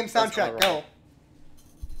video game soundtrack. Go.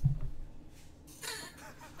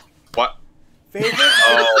 What? Favorite.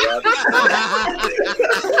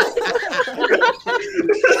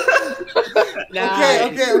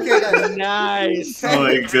 Okay, guys. Nice. Oh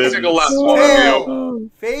my goodness. Take a last one of you. Taeo,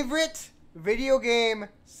 favorite video game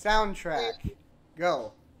soundtrack.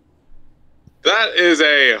 Go. That is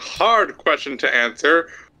a hard question to answer.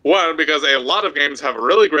 One, because a lot of games have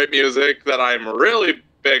really great music that I'm really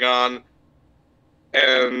big on.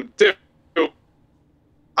 And two,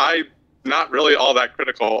 I'm not really all that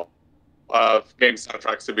critical of game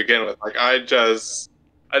soundtracks to begin with. I just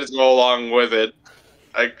go along with it.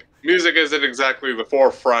 Music isn't exactly the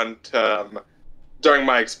forefront during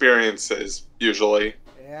my experiences, usually.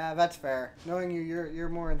 Yeah, that's fair. Knowing you, you're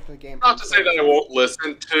more into the game. Not to say that I won't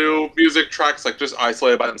listen to music tracks like just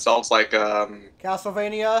isolated by themselves, like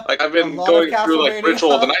Castlevania. like I've been A lot going of through like Castlevania.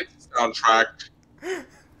 Ritual of the Night soundtrack. Yeah.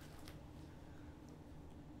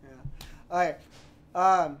 Alright.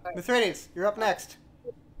 Mithridates, you're up next.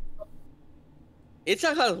 It's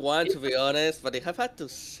a hard one, to be honest, but if I had to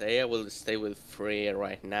say, I will stay with three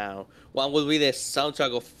right now. One will be the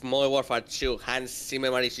soundtrack of Modern Warfare 2. Hans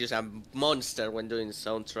Zimmer is just a monster when doing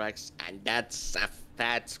soundtracks, and that's a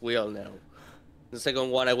fact we all know. The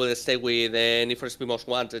second one, I will stay with Need for Speed Most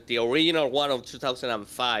Wanted, the original one of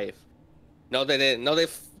 2005. Not the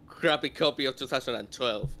crappy copy of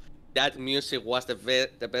 2012. That music was the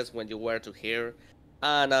best when you were to hear.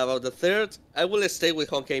 And about the third, I will stay with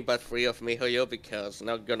Honkai Impact 3 of MiHoYo because,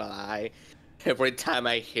 not gonna lie, every time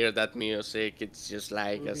I hear that music, it's just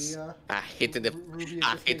like a hit in the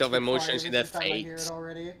hit of emotions in the face.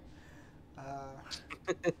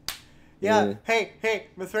 Yeah. Hey,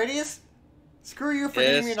 Mithridates, screw you for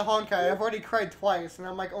getting me into Honkai. I've already cried twice, and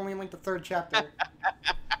I'm like only in like the third chapter.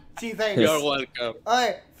 Gee, thanks. You're welcome.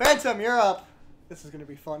 Alright, Phantom, you're up. This is gonna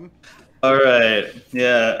be fun. All right,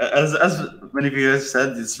 yeah. As many of you guys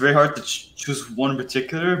said, it's very hard to choose one in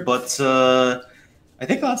particular, but I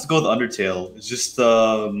think I'll have to go with Undertale. It's just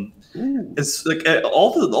it's like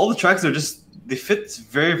all the tracks are just they fit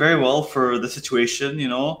very well for the situation, you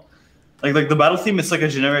know. Like the battle theme, it's like a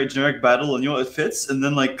generic battle, and you know it fits. And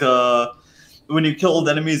then like when you kill all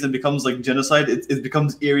the enemies and becomes like genocide, it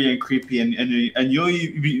becomes eerie and creepy, and you know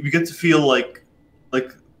you get to feel like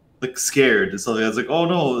scared and stuff. I was like, oh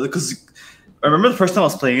no, because I remember the first time I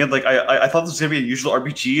was playing it, like I thought this was gonna be a usual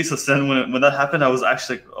RPG. So then when that happened, I was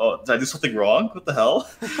actually like, oh, did I do something wrong? What the hell?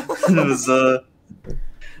 And it was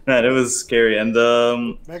man, it was scary. And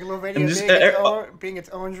Megalovania and just, being its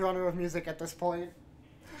own genre of music at this point.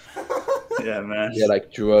 Yeah, man. Yeah,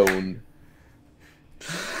 like drone.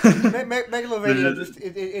 Megalovania,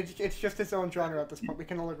 it's just its own genre at this point. We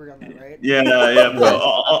can all agree on that, right? Yeah. But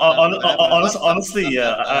honestly,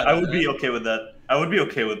 yeah, I would be okay with that. I would be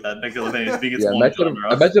okay with that. Megalovania being its own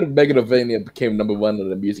genre. Imagine if Megalovania became #1 on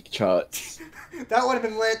the music charts. That would have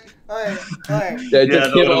been lit. Alright. Yeah,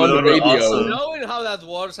 just came on the radio. Awesome. Knowing how that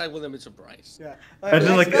works, I wouldn't be surprised. Yeah.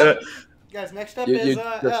 Imagine like guys, next up is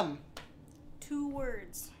M. 2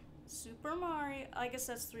 words. Super Mario. I guess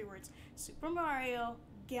that's 3 words. Super Mario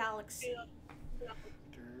Galaxy.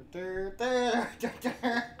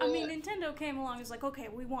 I mean, Nintendo came along and was like, okay,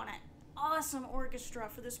 we want an awesome orchestra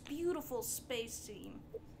for this beautiful space scene.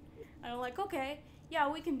 And I'm like, okay, yeah,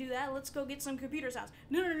 we can do that. Let's go get some computer sounds.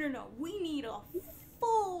 No. We need a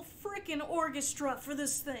full frickin' orchestra for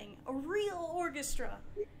this thing. A real orchestra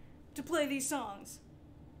to play these songs.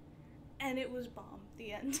 And it was bomb.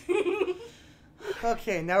 The end.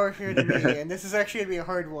 Okay, now we're here to me, and this is actually going to be a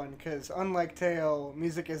hard one, because unlike Taeo,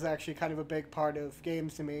 music is actually kind of a big part of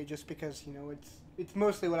games to me, just because, you know, it's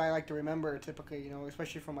mostly what I like to remember, typically, you know,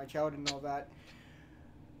 especially from my childhood and all that.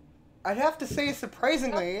 I'd have to say,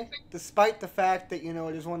 surprisingly, despite the fact that, you know,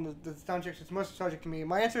 it is one of the soundtracks that's most nostalgic to me,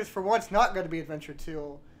 my answer is for once not going to be Adventure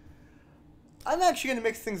 2. I'm actually going to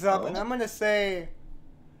mix things up, and I'm going to say...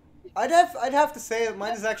 I'd have to say that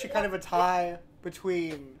mine is actually kind of a tie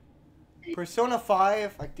between Persona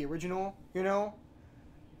 5, like the original, you know,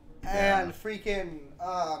 and freaking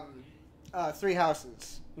 3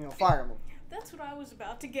 Houses, you know, Fire Emblem. That's what I was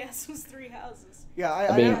about to guess was 3 Houses. Yeah,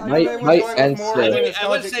 I mean, my answer. I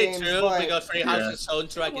would say 2 because 3 Houses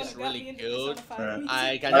soundtrack is really good.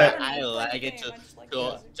 I like it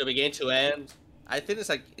to begin to end. I think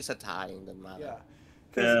it's a tie in the matter. Yeah.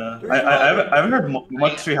 I haven't heard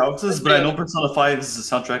much 3 Houses, but I know Persona 5's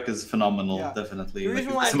soundtrack is phenomenal, definitely. The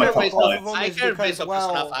reason why I heard based on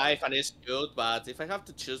Persona 5 and it's good, but if I have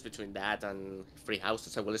to choose between that and 3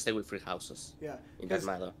 Houses, I will stay with 3 Houses. Yeah. In that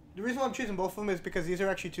matter. The reason why I'm choosing both of them is because these are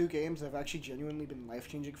actually 2 games that have actually genuinely been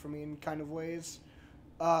life-changing for me in kind of ways.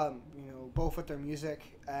 You know, both with their music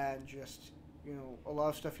and just, you know, a lot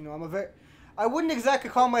of stuff. You know, I wouldn't exactly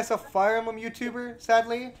call myself a Fire Emblem YouTuber,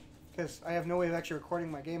 sadly, because I have no way of actually recording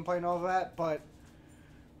my gameplay and all of that, but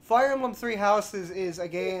Fire Emblem 3 Houses is a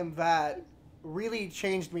game that really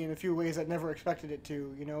changed me in a few ways I never expected it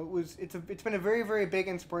to. You know, it's been a very big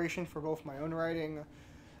inspiration for both my own writing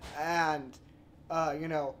and you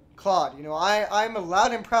know, Claude. You know, I'm a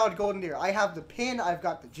loud and proud Golden Deer. I have the pin, I've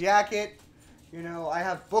got the jacket, you know, I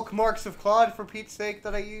have bookmarks of Claude for Pete's sake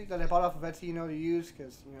that I bought off of Etsy, you know, to use,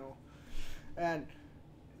 because, you know, and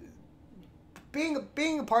being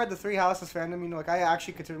a part of the 3 Houses fandom, you know, like, I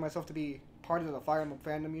actually consider myself to be part of the Fire Emblem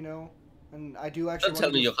fandom, you know, and I do actually... Don't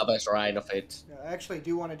tell me you have a right of it. Yeah, I actually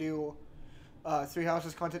do want to do 3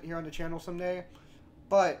 Houses content here on the channel someday.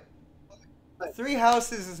 But Three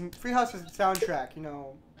Houses' soundtrack, you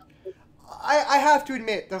know, I have to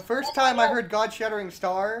admit, the first time I heard God Shattering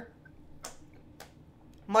Star,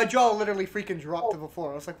 my jaw literally freaking dropped to the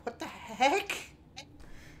floor. I was like, what the heck?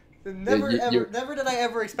 Never did I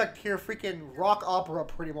ever expect to hear freaking rock opera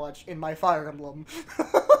pretty much in my Fire Emblem.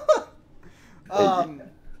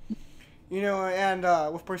 You know,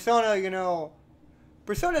 and with Persona, you know,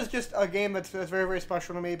 Persona is just a game that's very, very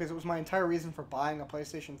special to me because it was my entire reason for buying a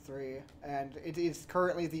PlayStation 3, and it is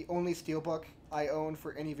currently the only steelbook I own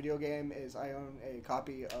for any video game. Is I own a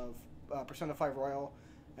copy of Persona 5 Royal.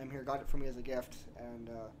 Here got it for me as a gift, and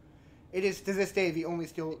it is to this day the only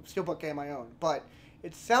steelbook game I own. But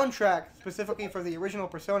its soundtrack, specifically for the original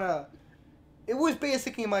Persona, it was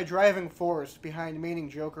basically my driving force behind maining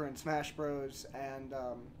Joker and Smash Bros. And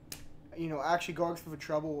you know, actually going through the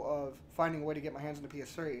trouble of finding a way to get my hands on the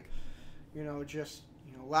PS3. You know, just,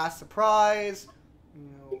 you know, Last Surprise, you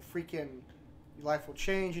know, freaking Life Will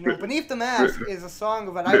Change. You know, Beneath the Mask is a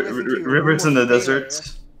song that I listen to. Rivers in the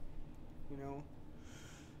Desert. You know,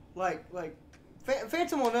 like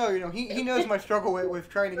Phantom will know. You know, he knows my struggle with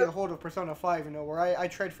trying to get a hold of Persona 5. You know, where I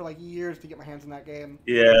tried for like years to get my hands on that game.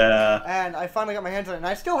 Yeah. And I finally got my hands on it, and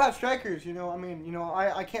I still have Strikers. You know, I mean, you know,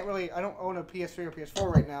 I can't really. I don't own a PS3 or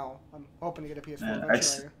PS4 right now. I'm hoping to get a PS4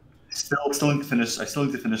 eventually. I still need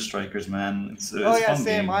to finish Strikers, man. It's oh yeah, fun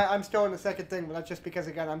same. game. I'm still in the second thing, but that's just because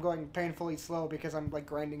again I'm going painfully slow because I'm like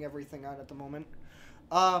grinding everything out at the moment.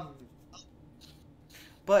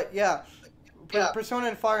 But yeah, Persona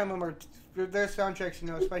and Fire Emblem are their soundtracks. You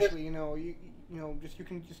know, especially you know you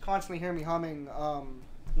can just constantly hear me humming.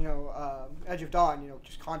 Edge of Dawn. You know,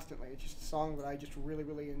 just constantly. It's just a song that I just really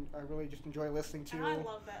just enjoy listening to. And I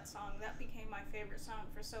love that song. That became my favorite song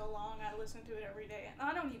for so long. I listen to it every day. And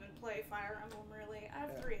I don't even play Fire Emblem really. I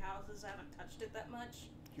have 3 houses. I haven't touched it that much.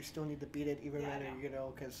 You still need to beat it even better, you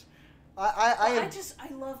know, because I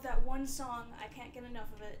love that one song. I can't get enough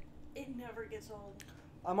of it. It never gets old.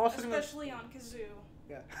 I'm also especially on kazoo.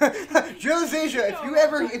 Yeah. Joe's Asia, if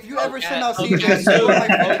you ever somehow see this, you're my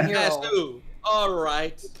fucking hero.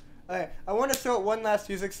 Alright. I want to throw out one last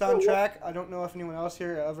music soundtrack. I don't know if anyone else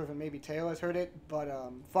here, other than maybe Taeo, has heard it, but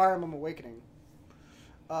Fire Emblem Awakening.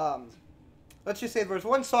 Let's just say there's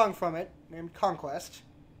one song from it, named Conquest,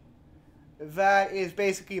 that is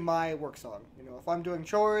basically my work song. You know, if I'm doing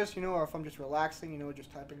chores, you know, or if I'm just relaxing, you know,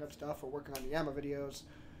 just typing up stuff or working on the Yama videos,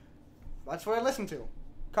 that's what I listen to.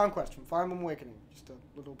 Conquest from Fire Emblem Awakening. Just a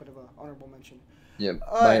little bit of an honorable mention. Yeah,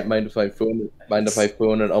 mind if I throw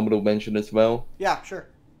in an honorable mention as well? Yeah, sure.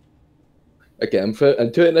 Okay, I'm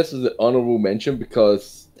doing this as an honorable mention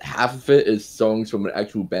because half of it is songs from an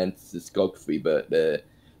actual band's discography, but the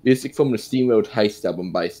music from the SteamWorld Heist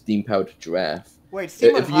album by Steam Powered Giraffe. Wait,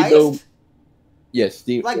 SteamWorld Heist? Yes,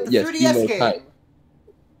 like the 3DS game. Heist.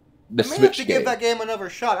 The I may Switch have to game. give that game another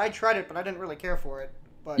shot. I tried it, but I didn't really care for it.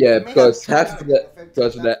 But yeah, because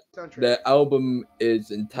the album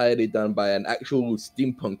is entirely done by an actual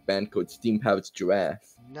steampunk band called Steam Powered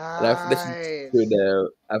Giraffe. Nice. And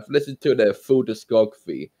I've listened to their full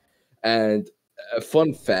discography, and a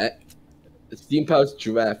fun fact: Steam Powered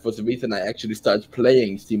Giraffe was the reason I actually started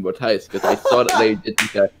playing SteamWorld Heist because I saw that they did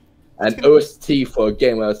an OST for a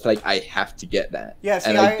game. Where I was like, I have to get that. Yeah,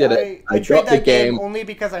 see, and I did it. I tried that game only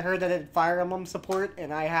because I heard that it had Fire Emblem support,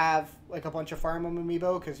 and I have like a bunch of Fire Emblem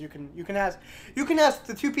amiibo because you can ask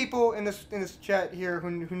the 2 people in this chat here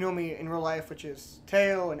who know me in real life, which is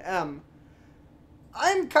Taeo and M.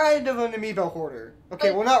 I'm kind of an amiibo hoarder.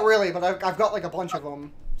 Okay, well not really, but I've got like a bunch of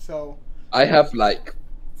them. So I have like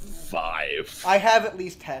 5. I have at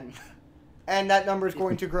least 10. And that number is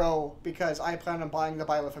going to grow because I plan on buying the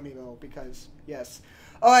Byleth amiibo because, yes.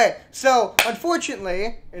 Alright, so,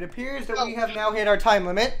 unfortunately, it appears that we have now hit our time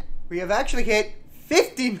limit. We have actually hit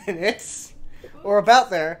 50 minutes. Or about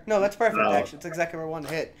there. No, that's perfect, actually. It's exactly where I wanted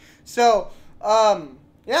to hit. So,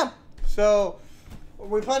 yeah. So,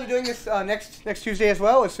 we plan on doing this next Tuesday as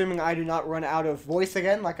well, assuming I do not run out of voice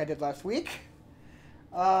again like I did last week.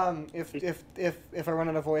 If I run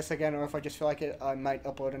out of voice again, or if I just feel like it, I might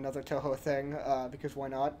upload another Toho thing, because why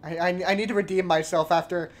not? I need to redeem myself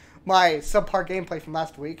after my subpar gameplay from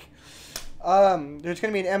last week. There's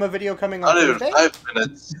gonna be an Emma video coming on Thursday. Not even 5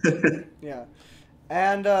 minutes. Yeah.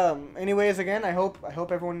 And, anyways, again, I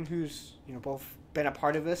hope everyone who's, you know, both been a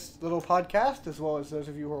part of this little podcast, as well as those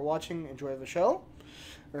of you who are watching, enjoy the show,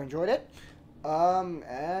 or enjoyed it.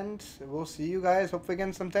 And we'll see you guys hopefully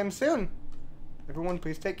again sometime soon. Everyone,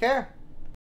 please take care.